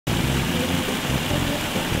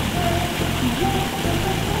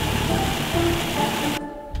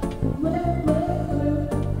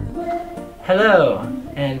Hello,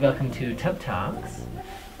 and welcome to TubTalks.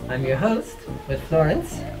 I'm your host with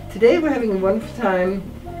Florence. Today we're having a wonderful time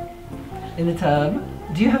in the tub.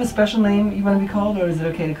 Do you have a special name you want to be called, or is it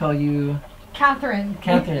okay to call you Catherine?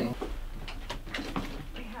 Catherine.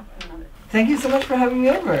 Thank you so much for having me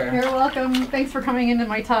over. You're welcome. Thanks for coming into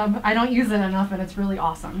my tub. I don't use it enough and it's really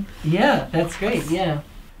awesome. Yeah, that's great, yeah.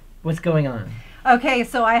 What's going on? Okay,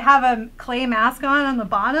 so I have a clay mask on the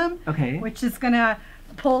bottom, Okay. which is gonna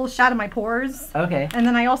shadow my pores. Okay. And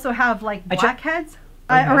then I also have like blackheads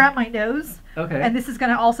around my nose. Okay. And this is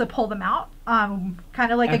gonna also pull them out.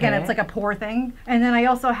 Kind of like, again, it's like a pore thing. And then I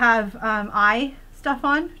also have eye stuff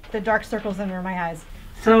on, the dark circles under my eyes.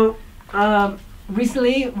 So,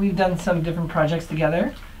 recently we've done some different projects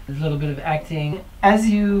together. There's a little bit of acting. As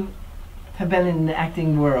you have been in the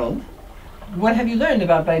acting world, what have you learned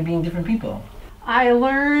about by being different people? I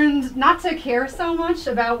learned not to care so much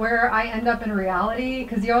about where I end up in reality,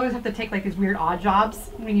 because you always have to take like these weird odd jobs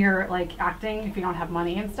when you're like acting if you don't have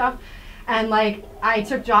money and stuff. And like I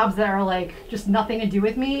took jobs that are like just nothing to do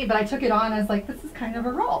with me, but I took it on as like, this is kind of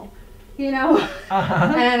a role, you know?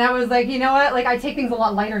 And I was like, you know what, like I take things a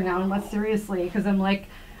lot lighter now and less seriously, because I'm like,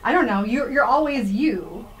 I don't know, you're always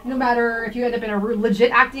you, no matter if you end up in a legit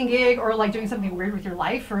acting gig or like doing something weird with your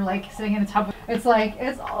life or like sitting in a tub. It's like,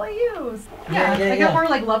 it's all you. I get more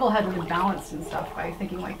like level-headed and balanced and stuff by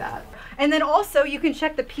thinking like that. And then also you can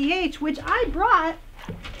check the pH, which I brought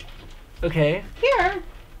Okay. here.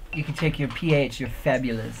 You can check your pH, you're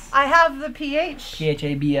fabulous. I have the pH.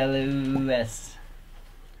 PHABLOS.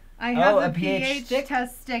 I have a the pH stick?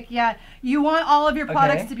 test stick, yeah. You want all of your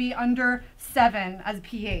products to be under 7 as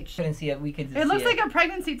pH. Couldn't see it, we could just It looks see like a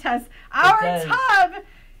pregnancy test. Our tub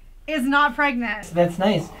is not pregnant. That's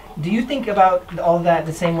nice. Do you think about all that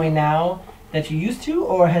the same way now that you used to,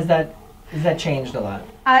 or has that changed a lot?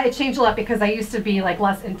 It changed a lot because I used to be like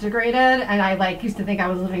less integrated, and I like used to think I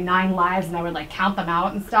was living 9 lives, and I would like count them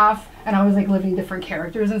out and stuff, and I was like living different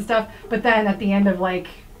characters and stuff. But then at the end of like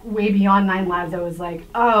way beyond 9 lives, I was like,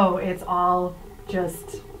 oh, it's all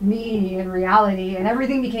just me in reality, and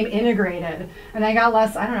everything became integrated, and I got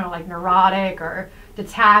less, I don't know, like neurotic or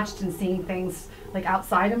detached and seeing things like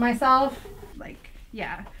outside of myself. Like,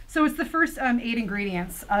 yeah. So it's the first 8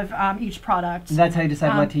 ingredients of each product. That's how you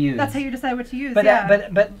decide what to use. That's how you decide what to use. But, yeah.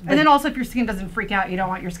 but and then also, if your skin doesn't freak out, you don't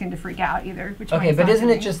want your skin to freak out either. Which okay, but isn't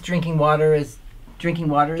it just drinking water is? Drinking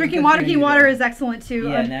water is excellent too.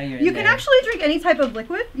 Yeah, now you're you can actually drink any type of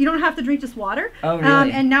liquid. You don't have to drink just water. Oh,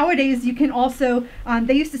 really? And nowadays you can also,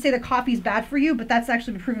 they used to say that coffee's bad for you, but that's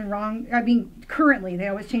actually been proven wrong. I mean, currently, they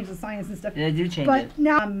always change the science and stuff. They do change but it.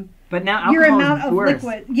 Now, but now alcohol your amount of worse.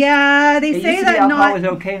 liquid. Yeah, they say that alcohol is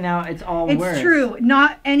okay, now it's all worse. It's true.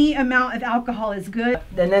 Not any amount of alcohol is good.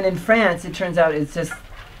 And then in France, it turns out it's just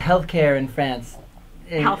healthcare in France.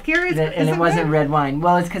 Healthcare is and it wasn't red wine.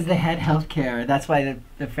 Well, it's because they had healthcare. That's why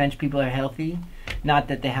the French people are healthy, not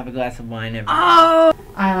that they have a glass of wine every day. Oh.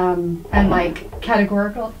 And like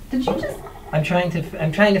categorical. Did you just? I'm trying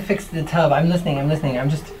to fix the tub. I'm listening. I'm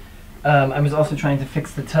just. I was also trying to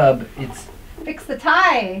fix the tub. It's. Fix the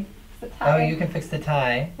tie. Oh, you can fix the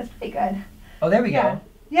tie. That's pretty good. Oh, there we go.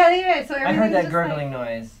 Yeah. So I heard that gurgling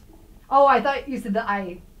noise. Oh, I thought you said the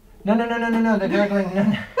I. No. The gurgling.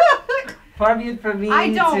 No. Far be it from me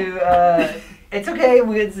to. It's okay.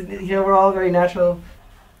 We're all very natural.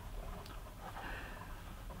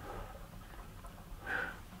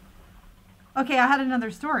 Okay, I had another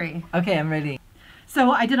story. Okay, I'm ready. So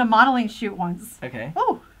I did a modeling shoot once. Okay.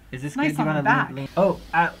 Oh, is this nice good? on the back. Oh,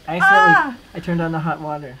 I accidentally I turned on the hot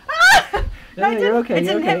water. No, you're okay. It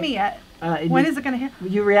didn't hit me yet. When is it gonna hit?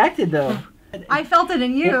 You reacted though. I felt it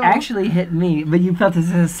in you. It actually hit me, but you felt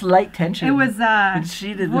a slight tension. It was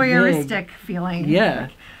voyeuristic feeling. Yeah.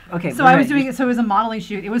 Okay. So I was doing it. So it was a modeling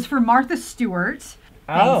shoot. It was for Martha Stewart.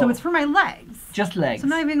 So it's for my legs. Just legs. So I'm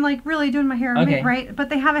not even like really doing my hair right, but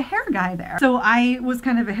they have a hair guy there. So I was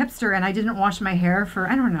kind of a hipster and I didn't wash my hair for,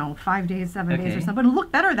 I don't know, 5 days, 7 days or something, but it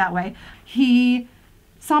looked better that way. He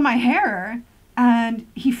saw my hair and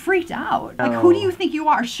he freaked out. Like, who do you think you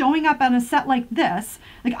are showing up on a set like this?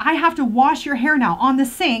 Like, I have to wash your hair now on the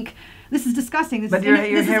sink. This is disgusting. This is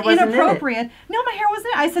inappropriate. No, my hair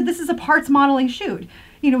wasn't. I said, this is a parts modeling shoot.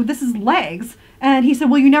 You know, this is legs. And he said,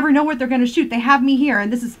 well, you never know what they're going to shoot. They have me here,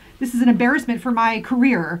 and this is an embarrassment for my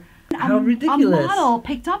career. How ridiculous. A model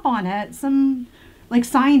picked up on it, some like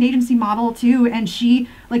signed agency model too, and she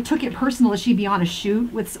like took it personal that she'd be on a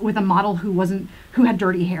shoot with a model who had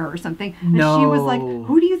dirty hair or something. And she was like,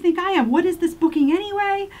 who do you think I am? What is this booking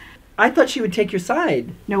anyway? I thought she would take your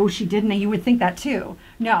side. No, she didn't, and you would think that too.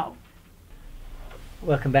 No.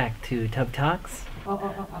 Welcome back to TubTalks.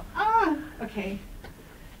 Okay.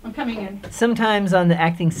 I'm coming in. Sometimes on the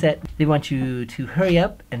acting set, they want you to hurry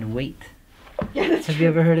up and wait. Yeah, that's Have you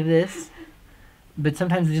ever heard of this? But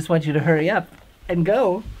sometimes they just want you to hurry up and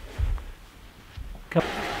go. Come.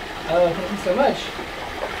 Oh, thank you so much.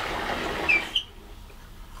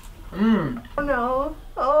 Oh no.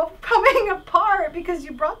 Oh, coming apart because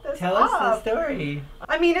you brought this Tell up. us the story.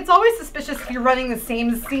 I mean, it's always suspicious if you're running the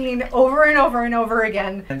same scene over and over and over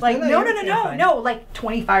again. Like, no, like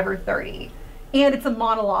 25 or 30. And it's a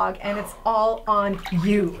monologue, and it's all on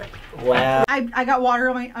you. Wow. I got water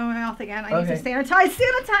on my mouth again. I need to sanitize.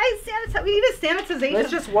 We need a sanitization.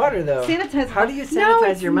 It's just water, though. Sanitize. How do you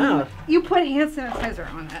sanitize your mouth? You put hand sanitizer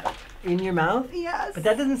on it. In your mouth? Yes. But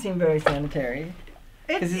that doesn't seem very sanitary.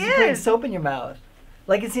 It Because is. you're putting soap in your mouth.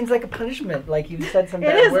 Like, it seems like a punishment. Like, you said some It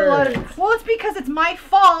bad is words. a lot of. Well, it's because it's my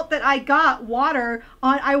fault that I got water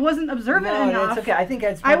on. I wasn't observant enough. No, it's okay. I think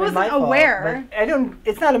it's I probably my wasn't aware. fault. But I don't.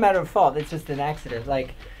 It's not a matter of fault. It's just an accident.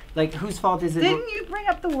 Like whose fault is it? Didn't you bring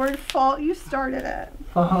up the word fault? You started it.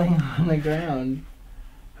 Falling on the ground.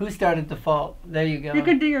 Who started the fault? There you go. You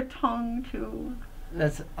could do your tongue too.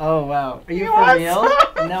 That's. Oh wow. Are you You for want real?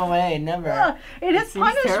 some? No way. Never. Yeah, it is seems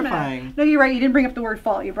punishment. terrifying. No, you're right. You didn't bring up the word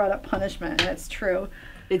fault. You brought up punishment, and it's true.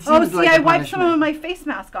 It Oh, seems see, like I a wiped some of punishment. my face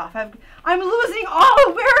mask off. I'm losing all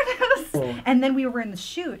awareness. Oh. And then we were in the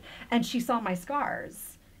shoot, and she saw my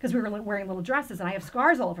scars because we were wearing little dresses, and I have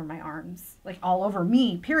scars all over my arms, like all over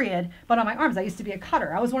me, period. But on my arms, I used to be a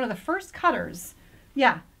cutter. I was one of the first cutters.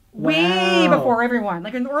 Yeah. Way Wow. before everyone,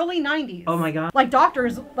 like in the early 90s. Oh my God. Like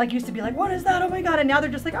doctors like used to be like, what is that? Oh my God. And now they're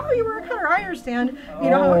just like, oh, you were a cutter. I understand. Oh,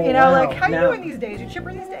 Like, how wow. you doing these days? You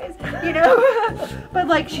chipper these days? You know? But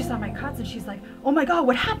like, she saw my cuts and she's like, oh my God,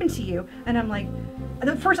 what happened to you? And I'm like,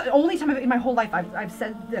 only time in my whole life I've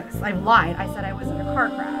said this. I've lied. I said I was in a car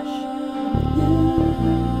crash.